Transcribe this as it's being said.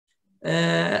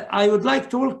I would like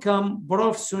to welcome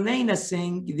Prof. Sunaina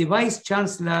Singh, the Vice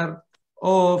Chancellor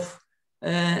of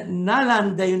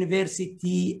Nalanda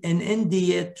University in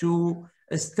India, to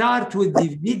start with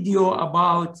the video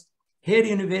about her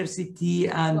university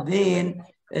and then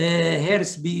her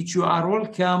speech. You are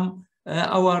welcome,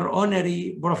 our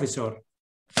honorary professor.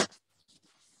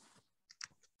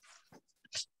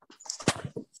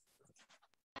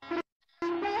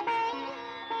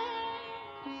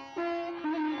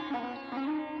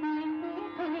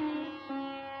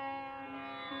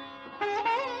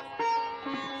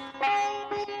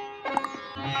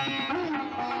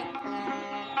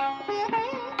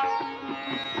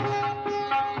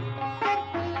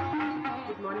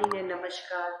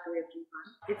 To everyone.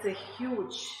 It's a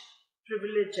huge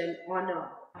privilege and honor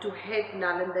to head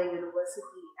Nalanda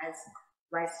University as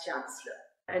Vice Chancellor.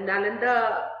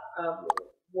 Nalanda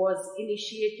was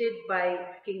initiated by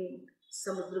King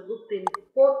Samudragupta in the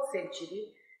 4th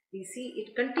century BC.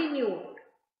 It continued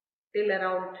till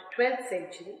around 12th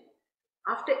century.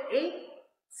 After 8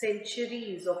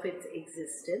 centuries of its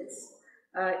existence,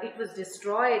 it was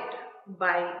destroyed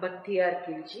by Bakhtiyar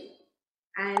Khilji,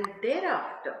 and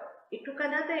thereafter it took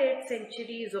another 8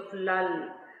 centuries of lull,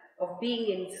 of being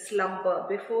in slumber,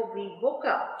 before we woke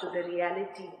up to the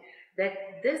reality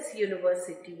that this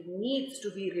university needs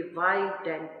to be revived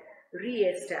and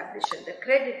re-established. And the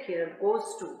credit here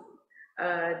goes to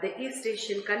the East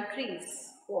Asian countries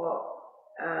for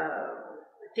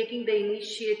taking the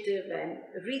initiative and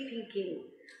rethinking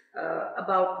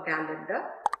about Nalanda,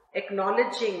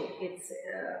 acknowledging its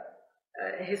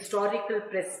historical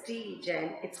prestige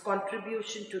and its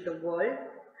contribution to the world.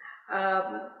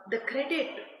 The credit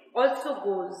also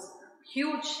goes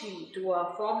hugely to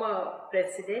our former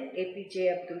president,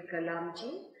 APJ Abdul Kalam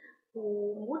ji,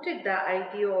 who mooted the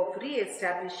idea of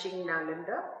re-establishing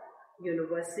Nalanda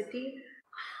University.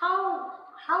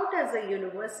 How does a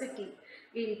university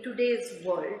in today's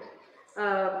world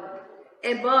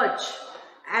emerge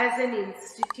as an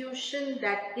institution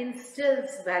that instills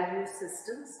value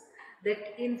systems,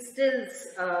 that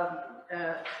instills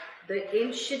the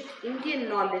ancient Indian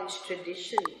knowledge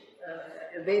tradition,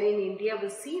 wherein India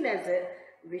was seen as a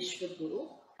Vishwaguru?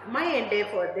 My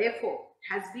endeavor, therefore,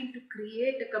 has been to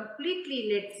create a completely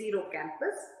net zero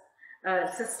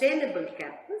campus, sustainable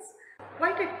campus.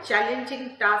 Quite a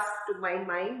challenging task to my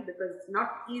mind, because it's not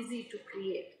easy to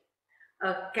create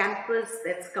a campus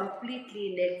that's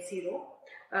completely net zero.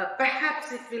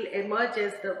 Perhaps it will emerge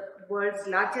as the world's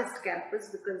largest campus,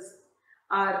 because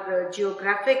our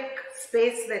geographic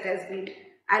space that has been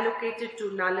allocated to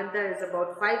Nalanda is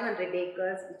about 500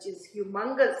 acres, which is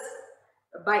humongous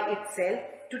by itself.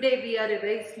 Today we are a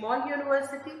very small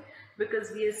university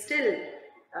because we are still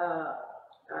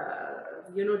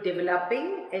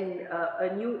developing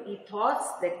a new ethos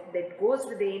that goes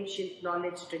with the ancient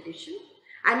knowledge tradition,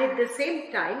 and at the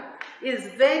same time is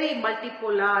very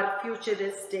multipolar,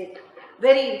 futuristic,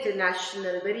 very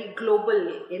international, very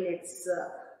global in its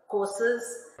courses.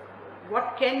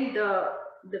 What can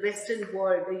the Western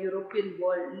world, the European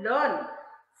world, learn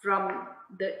from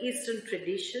the Eastern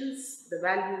traditions, the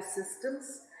value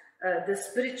systems, the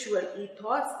spiritual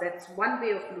ethos? That's one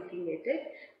way of looking at it.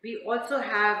 We also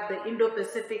have the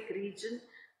Indo-Pacific region,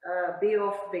 Bay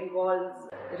of Bengal's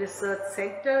Research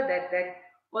Center that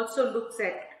also looks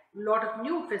at a lot of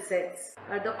new facets.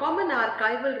 The Common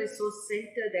Archival Resource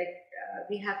Center that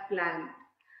we have planned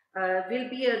will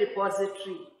be a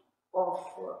repository of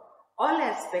all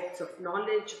aspects of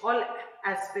knowledge, all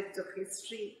aspects of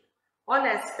history, all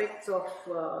aspects of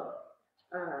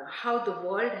how the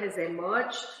world has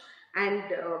emerged, and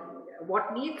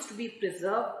what needs to be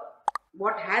preserved,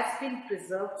 what has been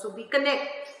preserved. So we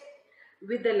connect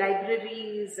with the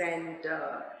libraries and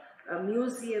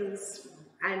museums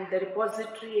and the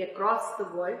repository across the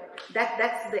world.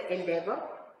 That's the endeavor.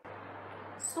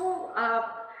 So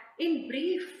in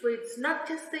brief, it's not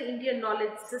just the Indian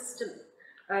knowledge system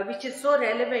which is so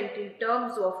relevant in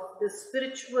terms of the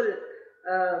spiritual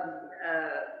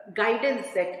guidance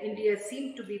that India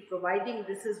seems to be providing.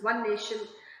 This is one nation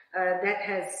that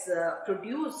has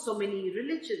produced so many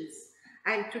religions,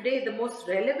 and today the most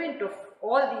relevant of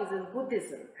all these is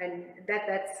Buddhism, and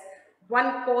that's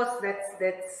one course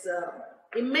that's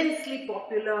immensely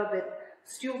popular with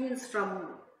students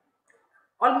from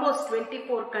almost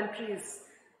 24 countries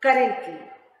currently.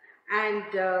 And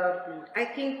I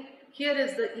think here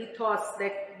is the ethos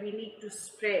that we need to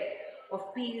spread,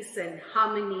 of peace and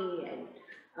harmony, and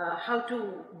how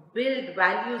to build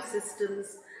value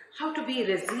systems, how to be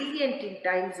resilient in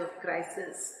times of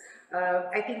crisis.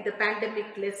 I think the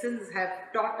pandemic lessons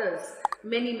have taught us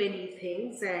many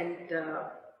things, and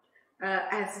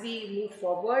as we move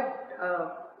forward,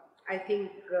 I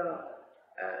think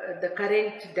the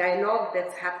current dialogue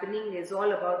that's happening is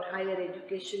all about higher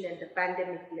education and the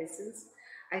pandemic lessons.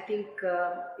 I think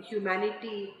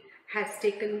humanity has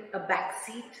taken a back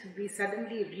seat. We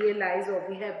suddenly realize, or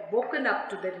we have woken up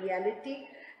to the reality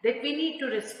that we need to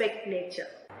respect nature.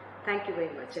 Thank you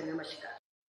very much and namaskar.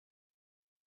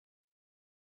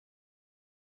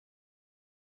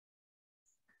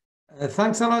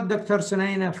 Thanks a lot, Dr.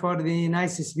 Sunaina, for the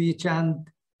nice speech. And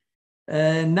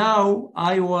now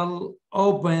I will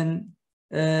open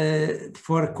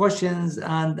for questions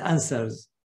and answers.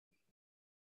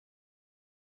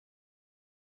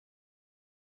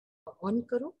 On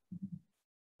karo.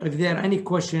 If there are any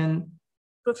question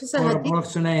Professor for Hadi, Prof.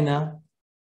 Sunaina.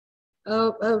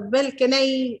 well, can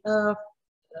I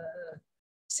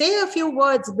say a few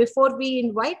words before we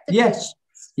invite the Yes.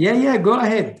 questions? Yeah, go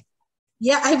ahead.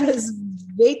 Yeah, I was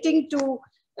waiting to,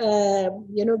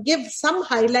 give some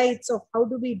highlights of how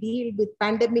do we deal with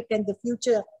pandemic and the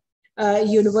future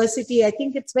university. I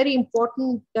think it's very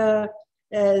important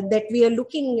that we are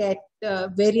looking at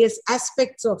various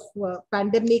aspects of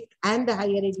pandemic and the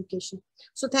higher education.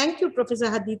 So thank you, Professor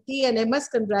Haditi, and I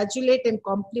must congratulate and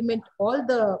compliment all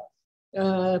the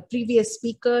previous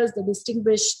speakers, the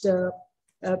distinguished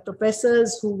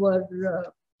professors who were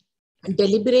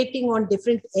deliberating on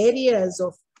different areas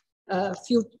of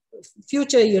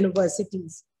future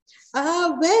universities.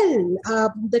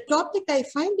 The topic, I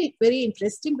find it very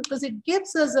interesting because it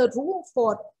gives us a room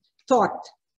for thought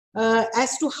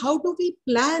as to how do we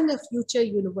plan a future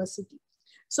university.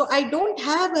 So I don't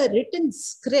have a written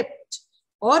script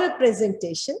or a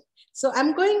presentation. So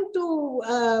I'm going to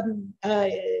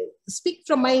speak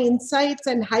from my insights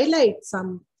and highlight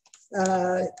some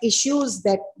issues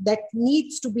that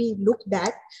needs to be looked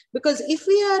at, because if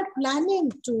we are planning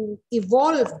to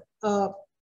evolve a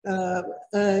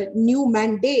new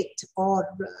mandate or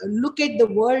look at the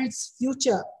world's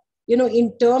future,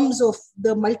 in terms of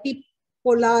the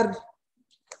multipolar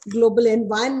global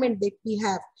environment that we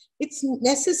have, it's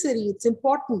necessary, it's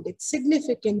important, it's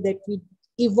significant that we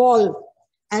evolve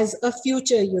as a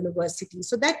future university.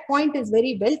 So that point is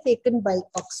very well taken by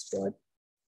Oxford.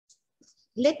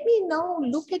 Let me now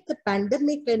look at the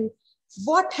pandemic and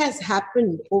what has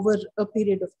happened over a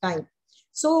period of time.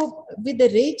 So with the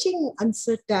raging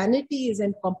uncertainties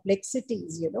and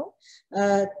complexities,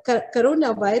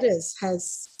 coronavirus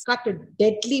has cut a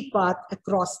deadly path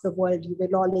across the world, you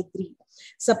will all agree,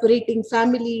 separating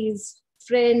families,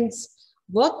 friends,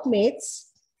 workmates,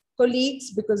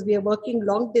 colleagues, because we are working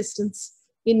long distance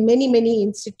in many, many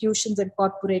institutions and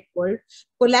corporate world,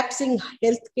 collapsing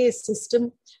healthcare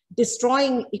system,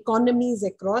 destroying economies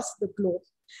across the globe.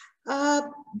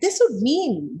 This would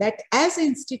mean that as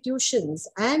institutions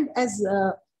and as,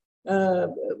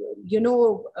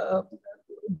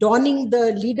 donning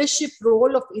the leadership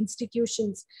role of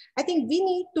institutions, I think we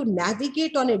need to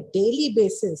navigate on a daily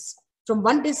basis from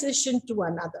one decision to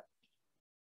another.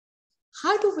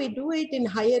 How do we do it in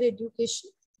higher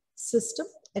education system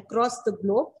across the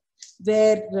globe,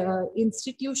 where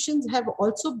institutions have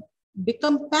also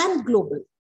become pan-global?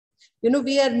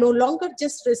 We are no longer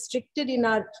just restricted in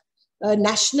our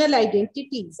national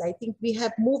identities. I think we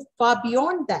have moved far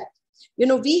beyond that.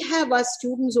 We have our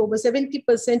students, over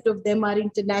 70% of them are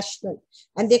international,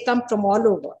 and they come from all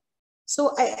over.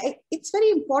 So it's very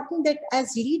important that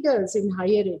as leaders in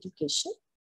higher education,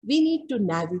 we need to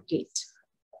navigate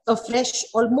afresh,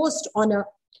 almost on a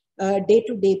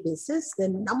day-to-day basis, the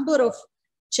number of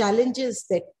challenges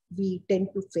that we tend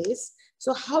to face.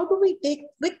 So how do we take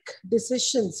quick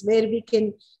decisions where we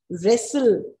can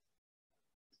wrestle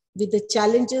with the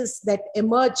challenges that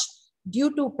emerge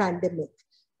due to pandemic?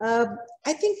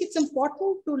 I think it's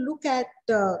important to look at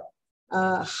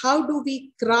how do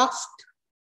we craft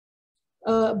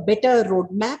a better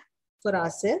roadmap for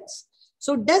ourselves.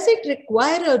 So does it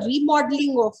require a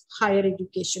remodeling of higher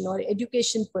education or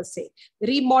education per se,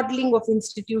 remodeling of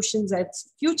institutions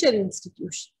as future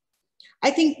institutions?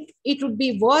 I think it would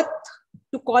be worth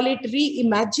to call it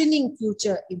reimagining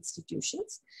future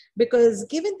institutions, because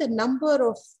given the number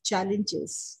of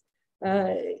challenges,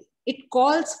 it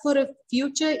calls for a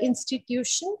future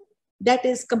institution that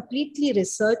is completely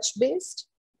research-based,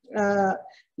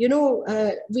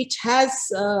 which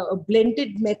has a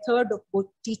blended method of both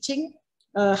teaching,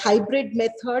 hybrid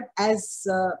method as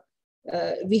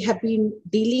we have been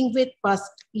dealing with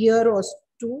past year or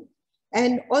two.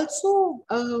 And also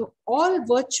all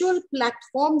virtual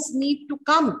platforms need to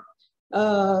come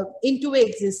into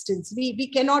existence. We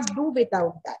cannot do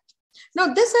without that.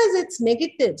 Now this has its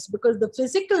negatives because the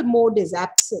physical mode is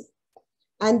absent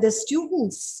and the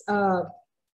students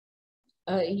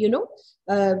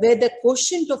where the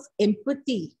quotient of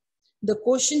empathy, the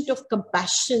quotient of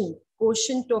compassion,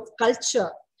 quotient of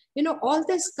culture, all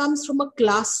this comes from a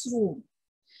classroom.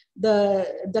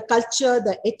 The culture,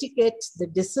 the etiquette, the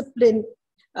discipline,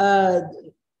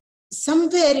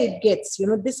 somewhere it gets,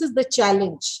 this is the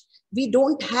challenge. We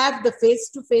don't have the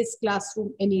face-to-face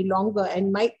classroom any longer,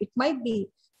 and it might be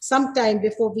some time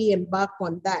before we embark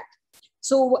on that.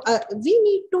 So we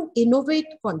need to innovate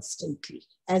constantly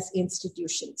as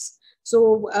institutions.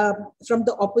 So from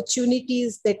the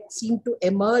opportunities that seem to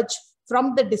emerge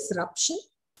from the disruption,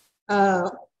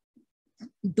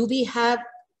 do we have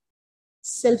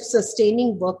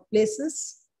self-sustaining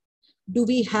workplaces? Do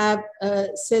we have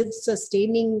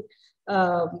self-sustaining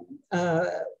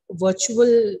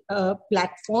virtual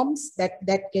platforms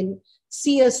that can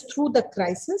see us through the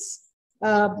crisis?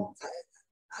 How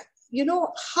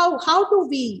do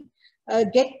we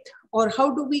get, or how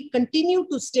do we continue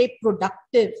to stay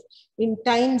productive in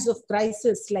times of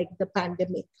crisis like the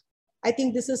pandemic? I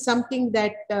think this is something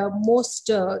that most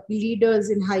leaders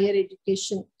in higher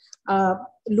education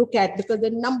look at, because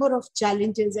the number of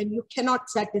challenges, and you cannot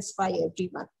satisfy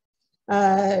everyone,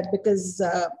 because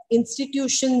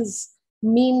institutions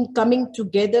mean coming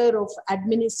together of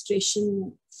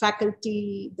administration,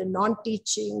 faculty, the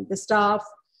non-teaching, the staff,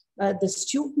 the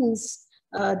students,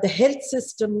 the health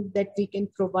system that we can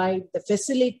provide, the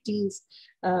facilities.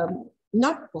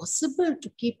 Not possible to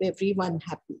keep everyone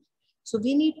happy. So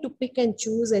we need to pick and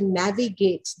choose and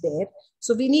navigate there.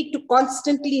 So we need to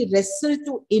constantly wrestle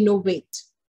to innovate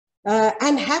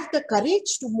and have the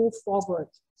courage to move forward.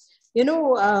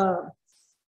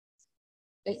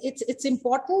 It's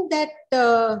important that,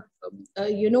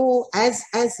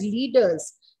 as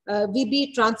leaders, we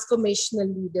be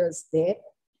transformational leaders there.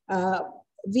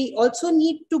 We also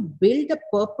need to build a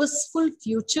purposeful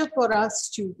future for our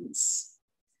students.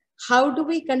 How do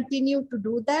we continue to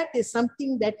do that is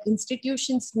something that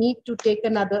institutions need to take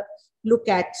another look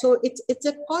at. So it's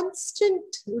a constant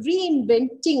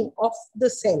reinventing of the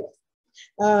self.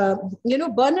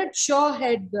 Bernard Shaw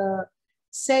had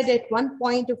said at one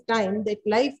point of time that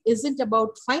life isn't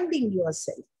about finding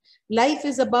yourself. Life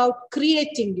is about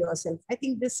creating yourself. I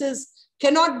think this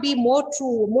cannot be more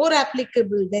true, more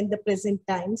applicable than the present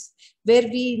times, where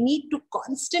we need to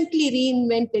constantly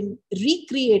reinvent and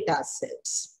recreate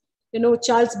ourselves.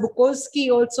 Charles Bukowski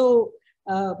also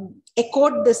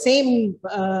echoed the same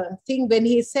thing when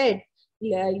he said,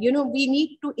 we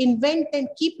need to invent and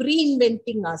keep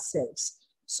reinventing ourselves.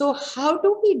 So how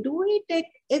do we do it at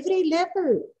every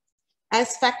level?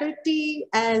 As faculty,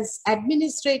 as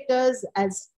administrators,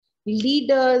 as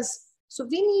leaders. So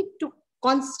we need to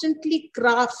constantly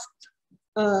craft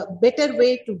a better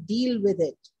way to deal with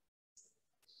it.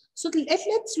 So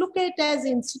let's look at, as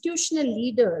institutional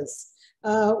leaders,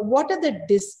 what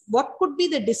could be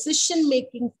the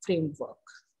decision-making framework?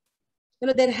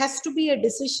 There has to be a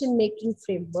decision-making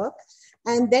framework,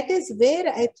 and that is where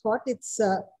I thought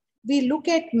we look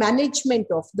at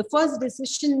management of. The first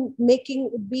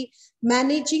decision-making would be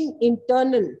managing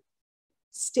internal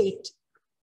state.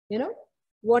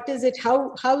 What is it?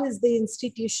 How is the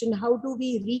institution? How do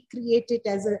we recreate it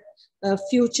as a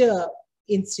future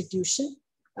institution?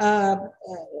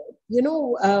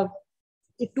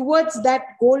 Towards that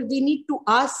goal, we need to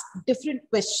ask different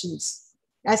questions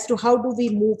as to how do we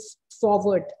move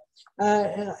forward.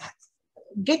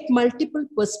 Get multiple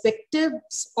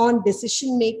perspectives on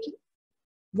decision making.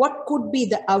 What could be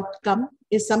the outcome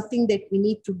is something that we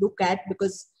need to look at,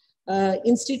 because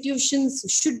institutions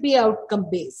should be outcome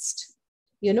based.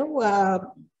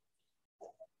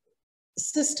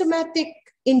 Systematic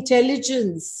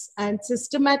intelligence and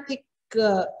systematic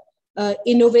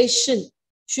innovation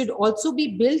should also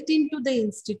be built into the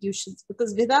institutions,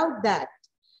 because without that,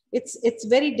 it's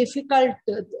very difficult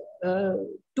to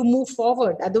move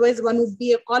forward. Otherwise, one would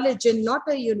be a college and not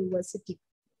a university.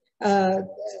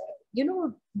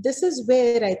 This is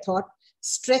where I thought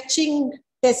stretching,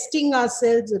 testing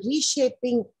ourselves,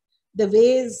 reshaping the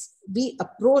ways we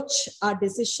approach our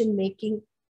decision making.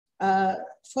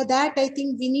 For that, I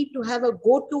think we need to have a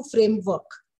go-to framework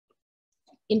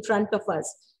in front of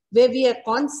us, where we are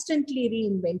constantly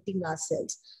reinventing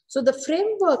ourselves. So the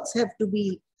frameworks have to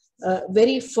be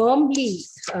very firmly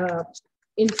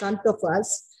in front of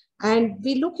us, and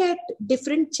we look at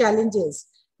different challenges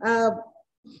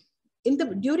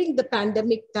during the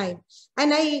pandemic time.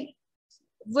 And I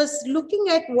was looking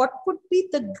at what could be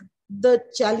the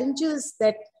challenges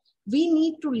that we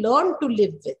need to learn to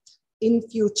live with in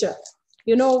future,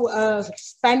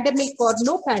 pandemic or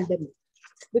no pandemic,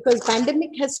 because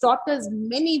pandemic has taught us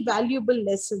many valuable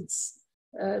lessons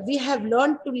We have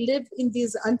learned to live in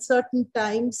these uncertain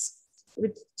times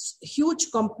with huge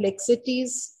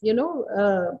complexities,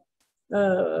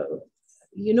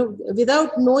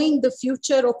 without knowing the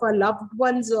future of our loved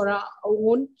ones or our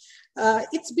own.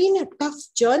 It's been a tough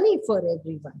journey for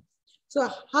everyone. So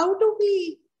how do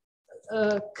we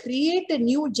create a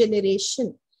new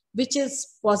generation which is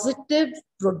positive,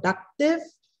 productive?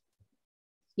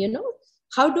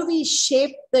 How do we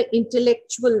shape the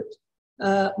intellectual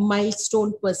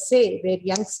milestone per se, where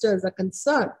youngsters are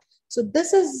concerned? So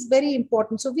this is very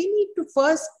important. So we need to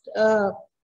first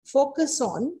focus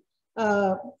on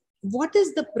what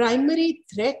is the primary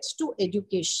threat to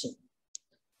education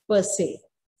per se?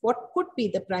 What could be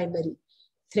the primary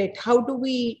threat? How do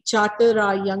we charter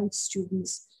our young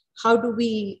students? How do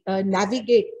we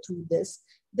navigate through this?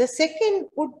 The second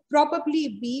would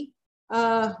probably be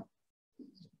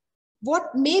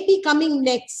what may be coming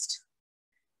next,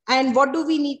 and what do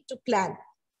we need to plan?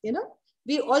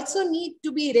 We also need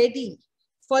to be ready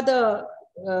for the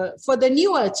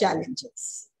newer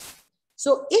challenges.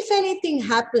 So if anything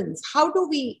happens, how do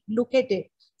we look at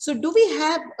it? So do we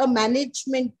have a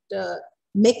management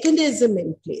mechanism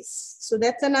in place? So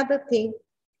that's another thing.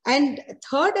 And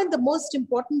third, and the most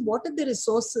important, what are the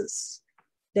resources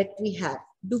that we have?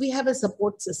 Do we have a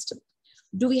support system?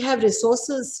 Do we have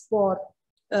resources for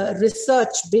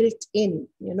research built in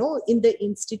the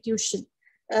institution?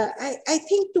 I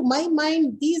think, to my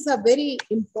mind, these are very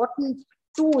important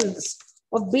tools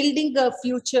of building a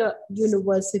future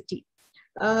university.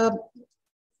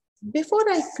 Before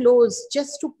I close,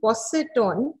 just to posit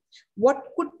on what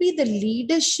could be the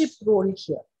leadership role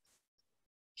here.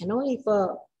 If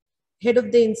a head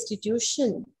of the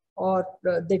institution or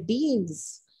the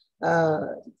deans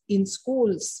in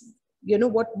schools,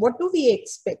 what do we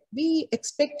expect? We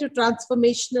expect a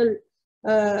transformational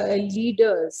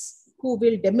leaders who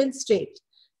will demonstrate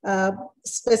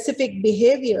specific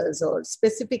behaviors or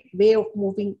specific way of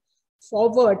moving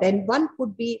forward. And one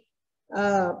could be,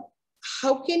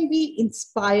 how can we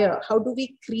inspire? How do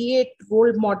we create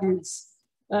role models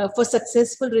for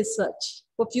successful research,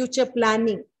 for future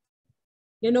planning?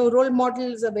 Role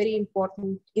models are very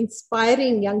important.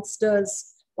 Inspiring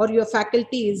youngsters or your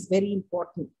faculty is very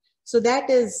important. So that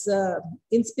is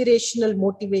inspirational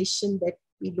motivation that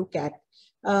we look at.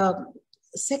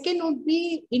 Second would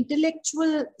be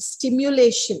intellectual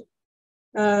stimulation,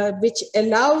 which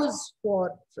allows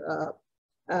for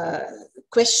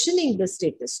questioning the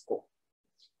status quo.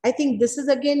 I think this is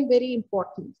again very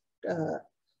important.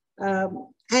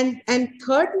 And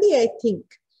thirdly, I think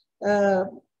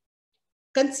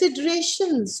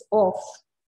considerations of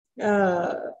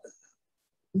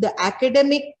the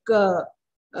academic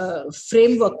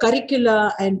framework,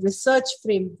 curricula and research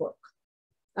framework.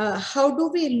 How do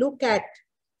we look at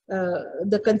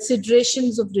the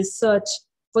considerations of research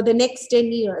for the next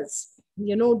 10 years?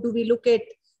 Do we look at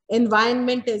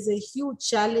environment as a huge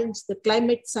challenge? The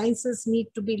climate sciences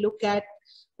need to be looked at.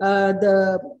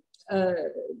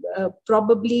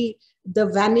 Probably the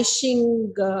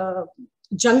vanishing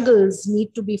jungles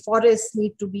need to be, forests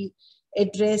need to be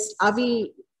addressed. Are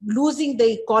we losing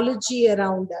the ecology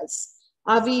around us?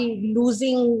 Are we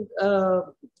losing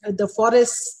the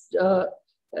forest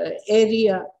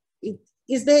area?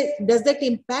 Does that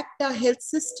impact our health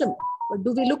system? Or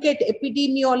do we look at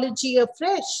epidemiology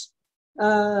afresh,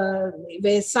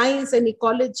 where science and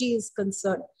ecology is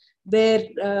concerned, where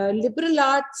liberal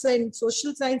arts and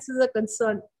social sciences are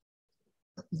concerned?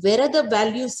 Where are the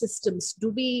value systems? Do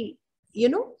we,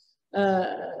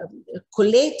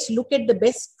 collate, look at the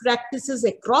best practices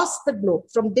across the globe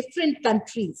from different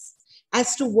countries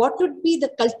as to what would be the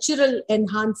cultural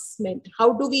enhancement?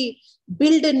 How do we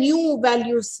build a new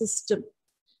value system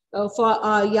for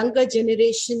our younger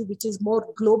generation, which is more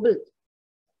global?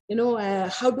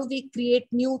 How do we create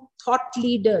new thought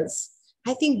leaders?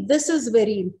 I think this is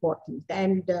very important,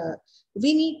 and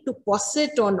we need to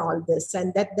posit on all this,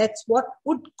 and that's what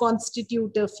would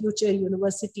constitute a future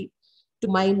university, to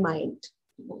my mind.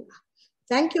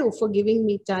 Thank you for giving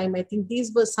me time. I think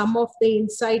these were some of the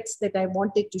insights that I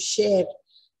wanted to share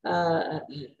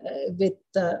with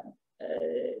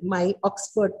my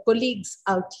Oxford colleagues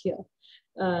out here.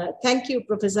 Thank you,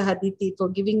 Professor Haditi, for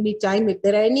giving me time. If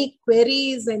there are any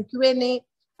queries and Q&A,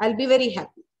 I'll be very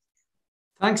happy.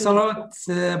 Thanks a lot,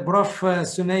 Prof.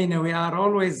 Sunaina. We are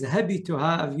always happy to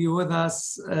have you with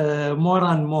us more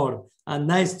and more, and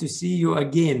nice to see you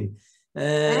again.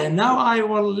 Now I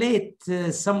will let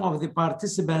some of the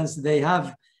participants, they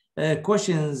have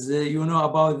questions,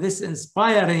 about this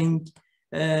inspiring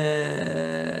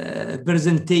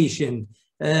presentation.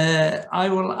 I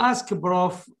will ask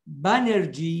Prof.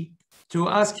 Banerjee to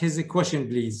ask his question,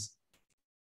 please.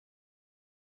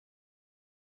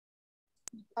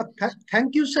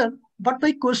 Thank you, sir. But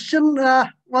my question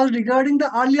was regarding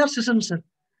the earlier session, sir.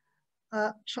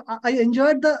 So I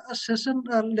enjoyed the session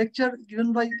lecture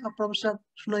given by Professor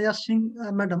Sunaina Singh,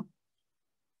 madam.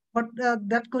 But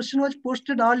that question was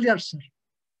posted earlier, sir.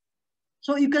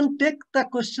 So you can take the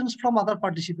questions from other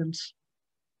participants.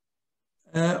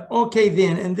 Okay,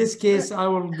 then in this case, I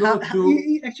will go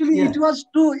to. Actually, yeah. it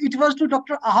was to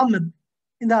Dr. Ahmed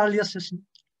in the earlier session.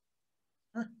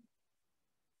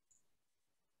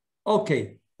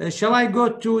 Okay, shall I go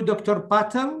to Dr.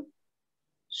 Patel?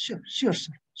 Sure,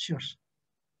 sir. Sure.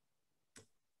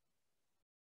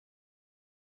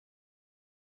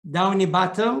 Downey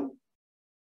Patel.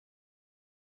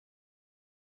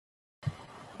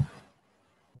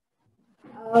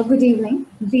 Good evening.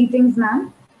 Greetings,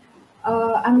 ma'am.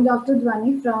 I'm Dr.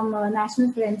 Dwani from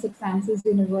National Forensic Sciences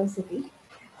University.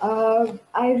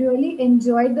 I really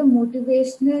enjoyed the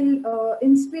motivational,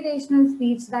 inspirational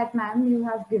speech that, ma'am, you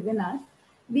have given us.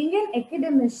 Being an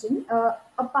academician,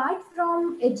 apart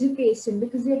from education,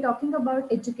 because we are talking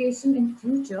about education in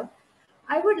future,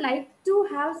 I would like to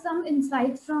have some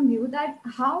insights from you that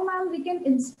how, ma'am, we can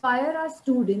inspire our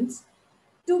students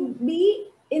to be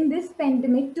in this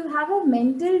pandemic, to have a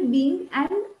mental being and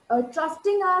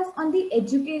trusting us on the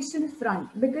education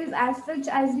front, because as such,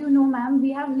 as you know, ma'am, we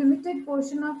have limited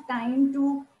portion of time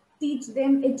to teach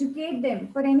them, educate them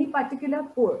for any particular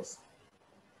course.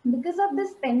 Because of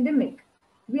this pandemic,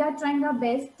 we are trying our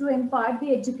best to impart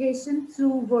the education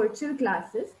through virtual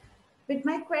classes. But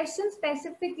my question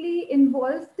specifically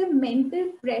involves the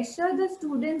mental pressure the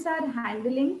students are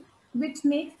handling, which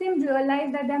makes them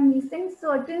realize that they're missing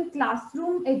certain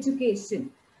classroom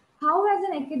education. How, as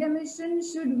an academician,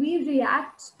 should we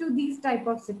react to these type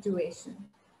of situations?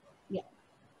 Yeah,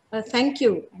 thank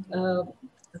you.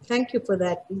 Thank you for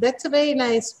that. That's a very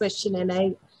nice question.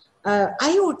 And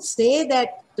I would say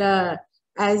that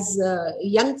as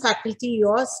young faculty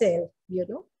yourself, you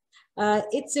know,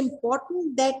 it's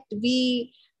important that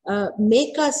we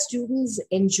make our students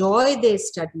enjoy their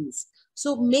studies.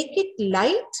 So make it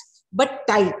light but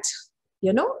tight,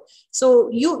 you know. So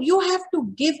you have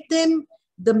to give them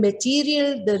the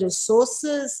material, the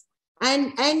resources,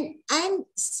 and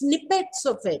snippets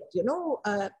of it, you know.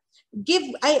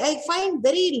 I find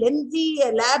very lengthy,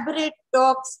 elaborate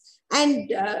talks and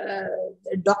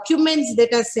documents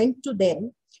that are sent to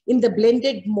them in the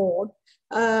blended mode.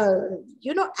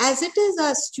 You know, as it is,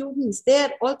 our students, they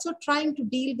are also trying to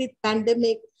deal with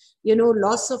pandemic, you know,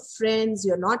 loss of friends,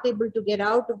 you're not able to get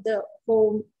out of the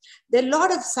home. There are a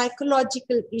lot of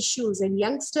psychological issues, and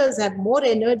youngsters have more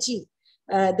energy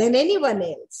than anyone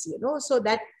else, you know, so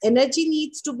that energy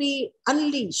needs to be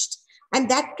unleashed. And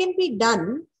that can be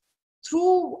done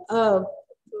through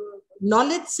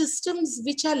knowledge systems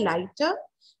which are lighter,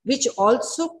 which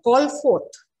also call forth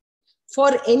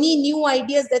for any new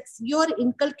ideas that you're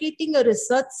inculcating a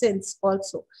research sense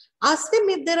also. Ask them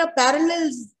if there are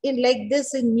parallels in like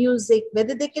this in music,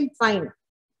 whether they can find,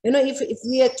 you know, if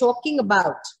we are talking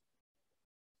about,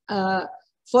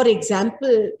 for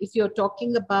example, if you're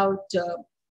talking about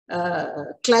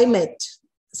climate,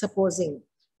 supposing,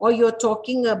 or you're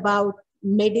talking about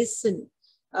medicine,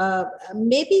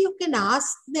 maybe you can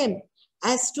ask them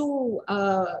as to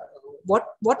what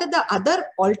are the other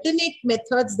alternate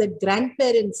methods that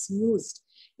grandparents used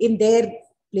in their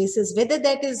places, whether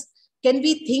that is, can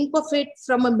we think of it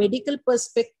from a medical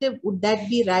perspective? Would that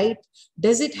be right?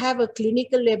 Does it have a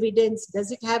clinical evidence?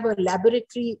 Does it have a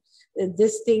laboratory,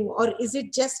 this thing? Or is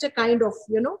it just a kind of,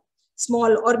 you know,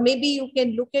 small? Or maybe you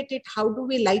can look at it, how do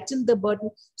we lighten the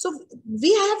burden? So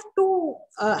we have to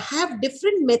have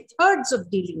different methods of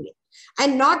dealing it,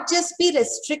 and not just be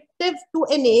restrictive to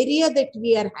an area that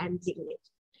we are handling it.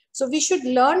 So we should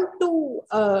learn to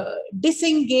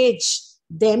disengage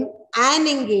them and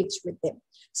engage with them.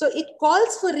 So it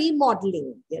calls for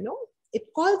remodeling, you know, it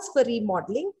calls for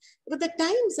remodeling, but the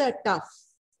times are tough.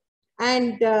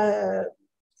 And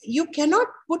you cannot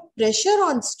put pressure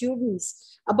on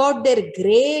students about their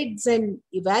grades and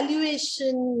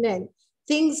evaluation and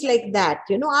things like that.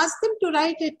 You know, ask them to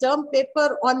write a term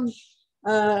paper on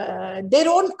their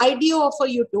own idea of a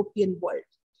utopian world.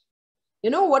 You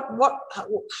know,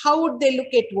 how would they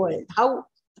look at world?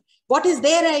 What is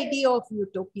their idea of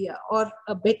utopia or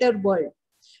a better world?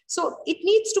 So it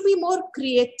needs to be more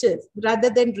creative rather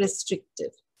than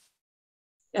restrictive,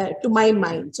 to my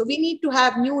mind. So we need to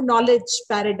have new knowledge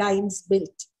paradigms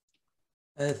built.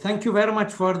 Thank you very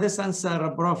much for this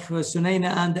answer, Prof.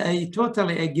 Sunaina, and I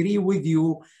totally agree with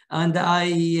you. And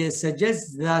I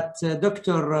suggest that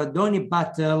Dr. Doni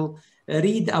Patel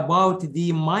read about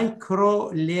the micro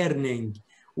learning,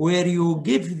 where you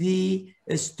give the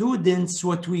students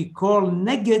what we call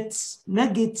nuggets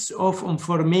of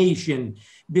information,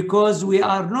 because we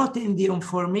are not in the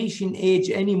information age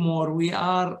anymore. We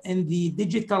are in the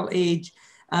digital age,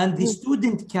 and the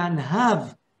student can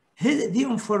have the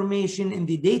information in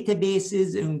the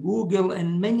databases, in Google,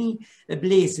 and many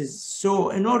places.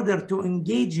 So in order to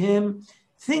engage him,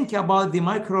 think about the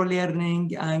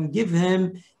micro-learning and give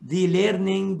him the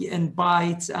learning in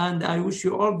bites. And I wish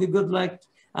you all the good luck.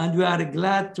 And we are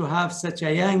glad to have such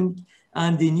a young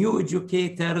and the new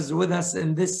educators with us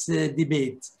in this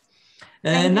debate.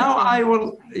 Now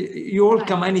you're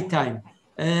welcome anytime.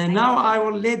 Now I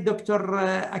will let Dr.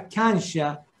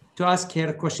 Akansha to ask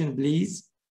her question, please.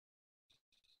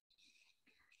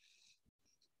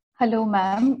 Hello,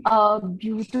 ma'am.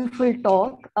 Beautiful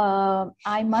talk.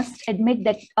 I must admit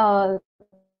that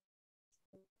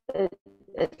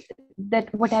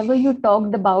that whatever you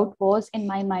talked about was in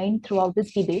my mind throughout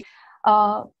this debate.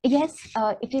 Yes,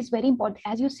 it is very important.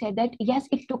 As you said that, yes,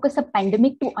 it took us a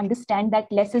pandemic to understand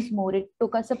that less is more. It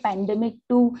took us a pandemic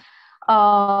to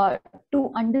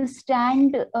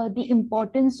understand the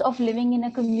importance of living in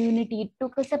a community. It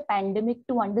took us a pandemic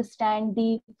to understand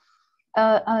the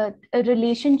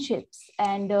relationships,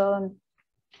 and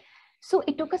so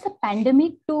it took us a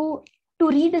pandemic to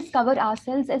rediscover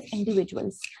ourselves as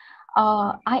individuals.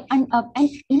 And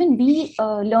even we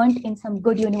learned in some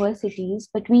good universities,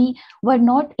 but we were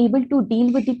not able to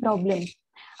deal with the problem.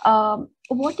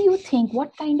 What do you think?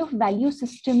 What kind of value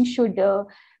system should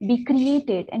be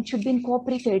created and should be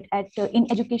incorporated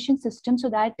in education system, so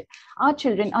that our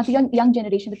children, our young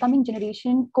generation, the coming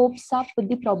generation, copes up with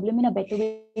the problem in a better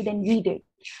way than we did?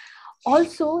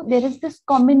 Also, there is this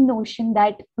common notion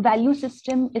that value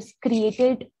system is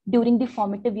created during the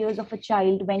formative years of a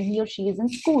child when he or she is in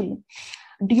school.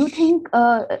 Do you think,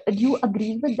 do you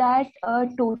agree with that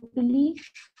totally?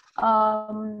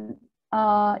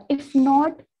 If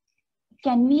not,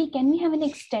 can we have an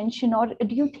extension, or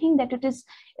do you think that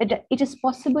it is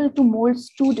possible to mold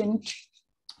student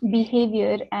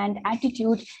behavior and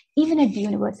attitude even at the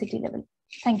university level?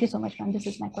 Thank you so much, ma'am. This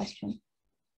is my question.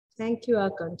 Thank you,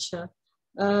 Akansha.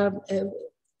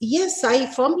 Yes, I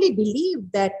firmly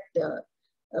believe that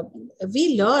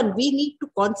we learn. We need to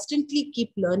constantly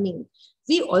keep learning.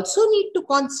 We also need to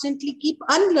constantly keep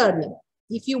unlearning.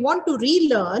 If you want to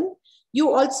relearn, you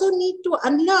also need to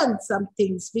unlearn some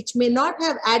things which may not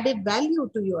have added value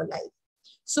to your life.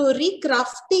 So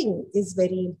recrafting is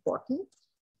very important.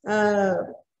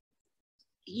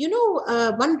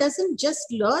 One doesn't just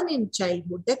learn in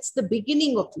childhood. That's the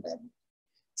beginning of learning.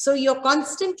 So you're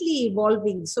constantly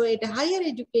evolving. So at a higher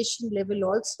education level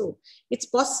also, it's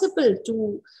possible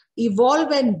to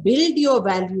evolve and build your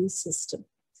value system.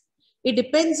 It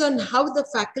depends on how the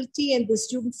faculty and the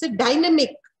students, a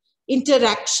dynamic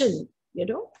interaction,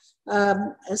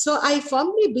 So I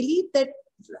firmly believe that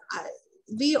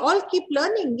we all keep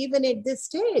learning even at this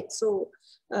stage. So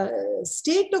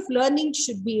state of learning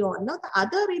should be on. Now, the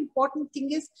other important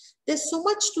thing is there's so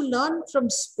much to learn from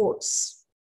sports.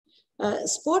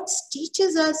 Sports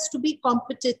teaches us to be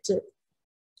competitive.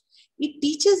 It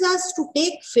teaches us to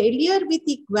take failure with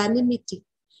equanimity.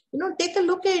 Take a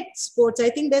look at sports. I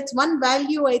think that's one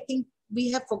value I think we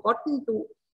have forgotten to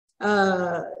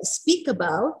speak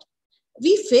about.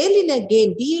 We fail in a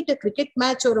game, be it a cricket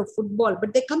match or a football,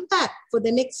 but they come back for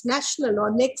the next national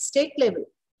or next state level.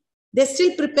 They're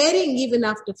still preparing even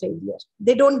after failure.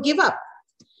 They don't give up.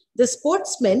 The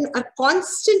sportsmen are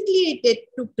constantly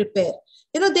to prepare.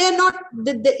 They're not,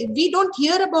 we don't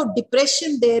hear about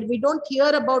depression there. We don't hear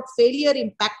about failure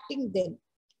impacting them.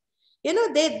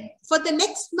 For the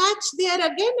next match, they are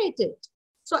again at it.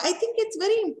 So I think it's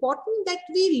very important that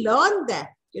we learn that,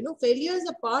 failure is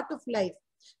a part of life.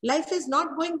 Life is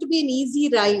not going to be an easy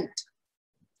ride.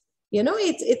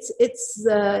 It's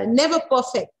never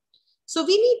perfect. So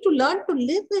we need to learn to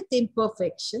live with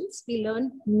imperfections. We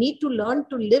need to learn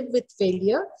to live with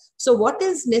failure. So what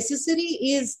is necessary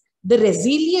is the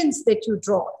resilience that you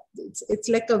draw. It's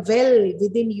like a well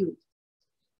within you.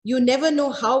 You never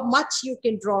know how much you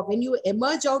can draw. When you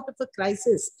emerge out of a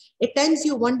crisis, at times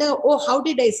you wonder, oh, how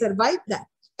did I survive that?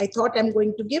 I thought I'm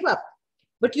going to give up.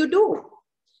 But you do.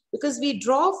 Because we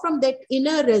draw from that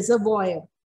inner reservoir,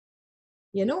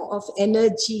 of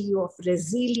energy, of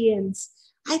resilience.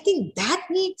 I think that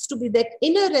needs to be, that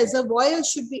inner reservoir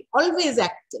should be always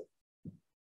active.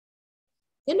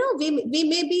 We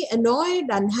may be annoyed,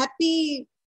 unhappy,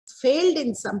 failed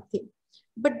in something,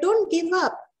 but don't give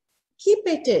up. Keep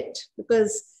at it,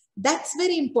 because that's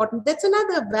very important. That's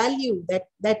another value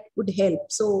that would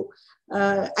help. So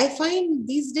I find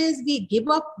these days we give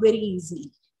up very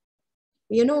easily.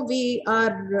 You know, we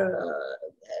are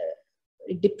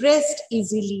depressed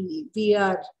easily. We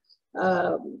are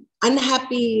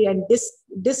unhappy, and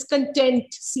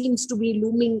discontent seems to be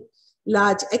looming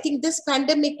large. I think this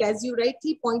pandemic, as you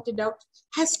rightly pointed out,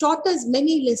 has taught us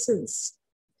many lessons.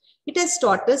 It has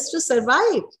taught us to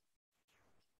survive,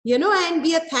 you know, and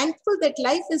we are thankful that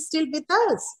life is still with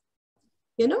us,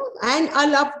 you know, and our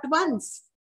loved ones.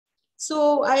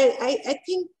 So I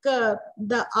think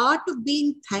the art of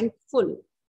being thankful,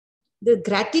 the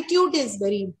gratitude is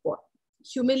very important.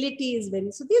 Humility is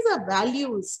very, so these are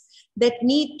values that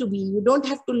need to be, you don't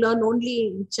have to learn only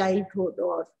in childhood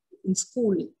or in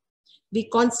school. We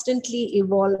constantly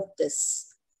evolve this.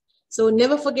 So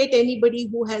never forget anybody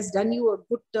who has done you a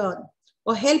good turn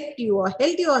or helped you or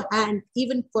held your hand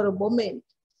even for a moment.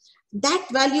 That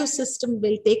value system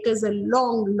will take us a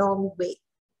long, long way.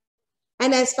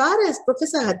 And as far as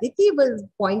Professor Aditi was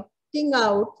pointing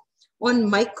out on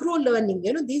micro-learning,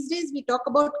 you know, these days we talk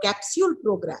about capsule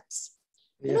programs.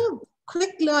 Yeah. You know,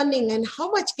 quick learning and how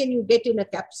much can you get in a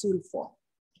capsule form.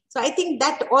 So I think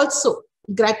that also,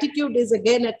 gratitude is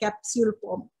again a capsule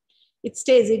form. It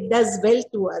stays, it does well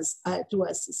to us, to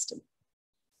our system.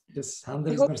 Yes,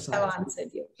 100%. I hope I have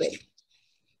answered your question.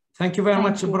 Thank you very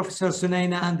much, Professor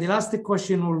Sunaina. And the last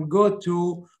question will go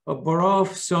to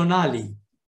Prof. Sonali.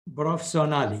 Prof.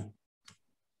 Sonali.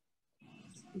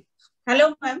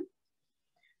 Hello, ma'am.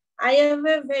 I have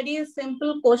a very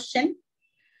simple question,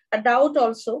 a doubt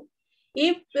also.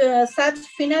 If such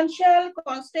financial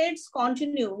constraints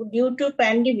continue due to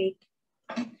pandemic,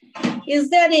 is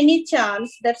there any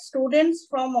chance that students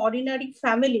from ordinary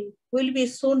family will be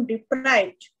soon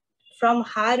deprived from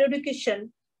higher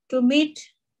education to meet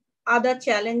other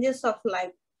challenges of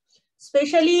life?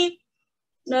 Especially,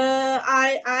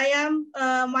 my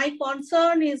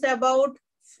concern is about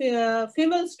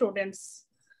female students.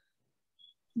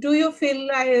 Do you feel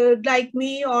like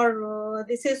me, or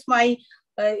this is my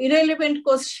irrelevant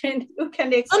question? You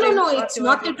can explain. No, it's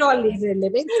not at all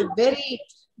irrelevant. It's a very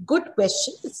good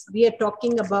question. We are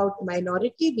talking about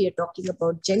minority, we are talking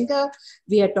about gender,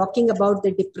 we are talking about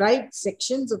the deprived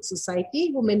sections of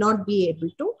society who may not be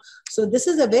able to. So this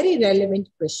is a very relevant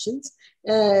question.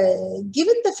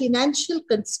 Given the financial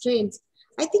constraints,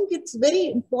 I think it's very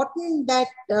important that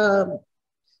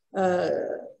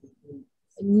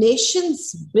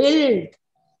nations build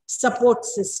support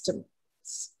systems,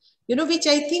 you know, which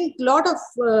I think a lot of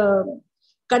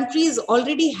countries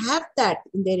already have that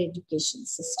in their education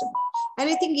system. And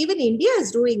I think even India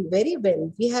is doing very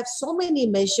well. We have so many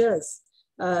measures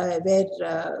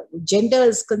where gender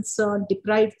is concerned,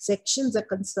 deprived sections are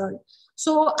concerned.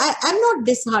 So I'm not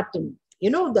disheartened. You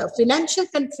know, the financial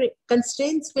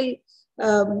constraints we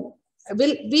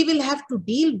will have to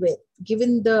deal with,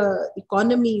 given the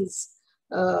economies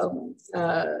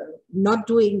not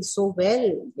doing so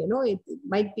well. You know, it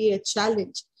might be a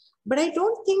challenge. But I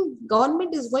don't think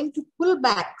government is going to pull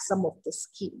back some of the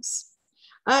schemes.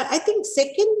 I think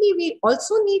secondly, we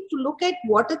also need to look at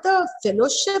what are the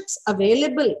fellowships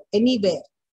available anywhere,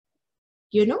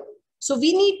 you know. So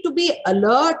we need to be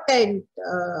alert and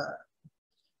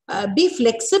be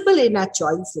flexible in our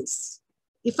choices.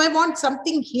 If I want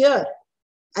something here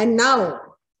and now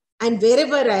and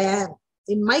wherever I am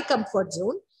in my comfort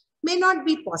zone, may not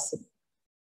be possible.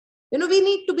 You know, we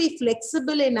need to be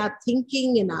flexible in our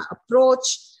thinking, in our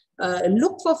approach,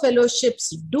 look for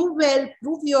fellowships, do well,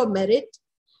 prove your merit.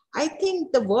 I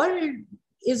think the world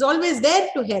is always there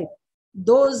to help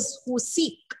those who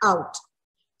seek out.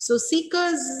 So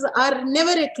seekers are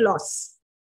never at loss,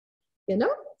 you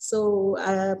know. So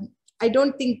I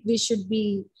don't think we should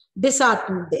be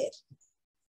disheartened there.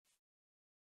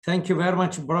 Thank you very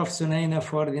much, Prof. Sunaina,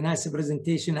 for the nice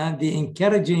presentation and the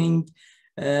encouraging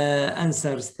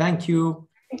answers. Thank you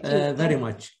very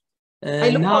much. I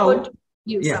look forward to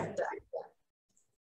you sometime.